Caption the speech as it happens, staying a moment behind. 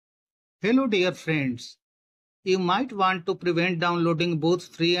Hello dear friends, you might want to prevent downloading both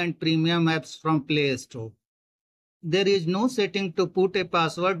free and premium apps from Play Store. There is no setting to put a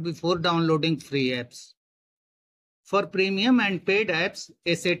password before downloading free apps. For premium and paid apps,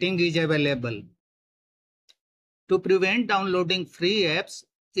 a setting is available. To prevent downloading free apps,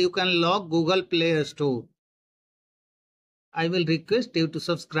 you can lock Google Play Store. I will request you to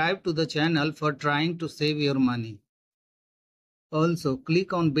subscribe to the channel for trying to save your money. Also,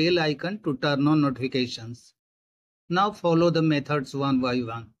 click on bell icon to turn on notifications. Now follow the methods one by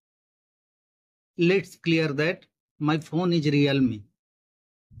one. Let's clear that my phone is Realme.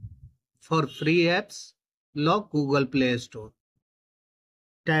 For free apps, lock Google Play Store.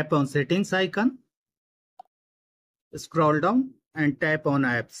 Tap on Settings icon. Scroll down and tap on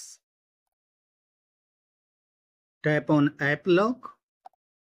Apps. Tap on App Lock.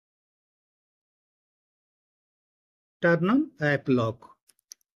 Turn on App Lock.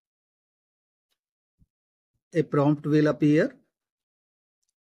 A prompt will appear.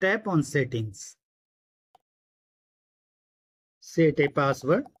 Tap on Settings. Set a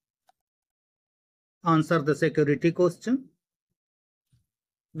password. Answer the security question.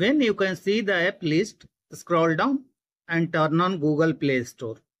 When you can see the app list, scroll down and turn on Google Play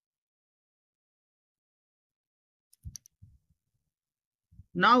Store.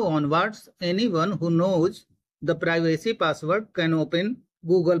 Now onwards, anyone who knows the privacy password can open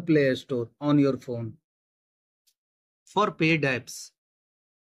Google Play Store on your phone. For paid apps,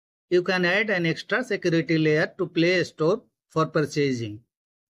 you can add an extra security layer to Play Store for purchasing.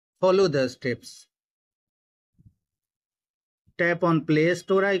 Follow the steps. Tap on Play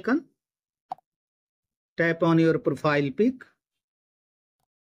Store icon. Tap on your profile pic.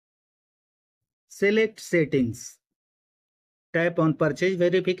 Select Settings. Tap on Purchase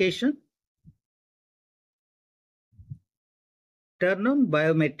Verification. Turn on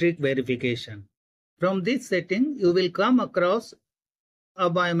Biometric Verification. From this setting, you will come across a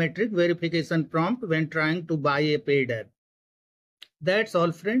biometric verification prompt when trying to buy a paid app. That's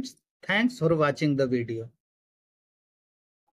all friends. Thanks for watching the video.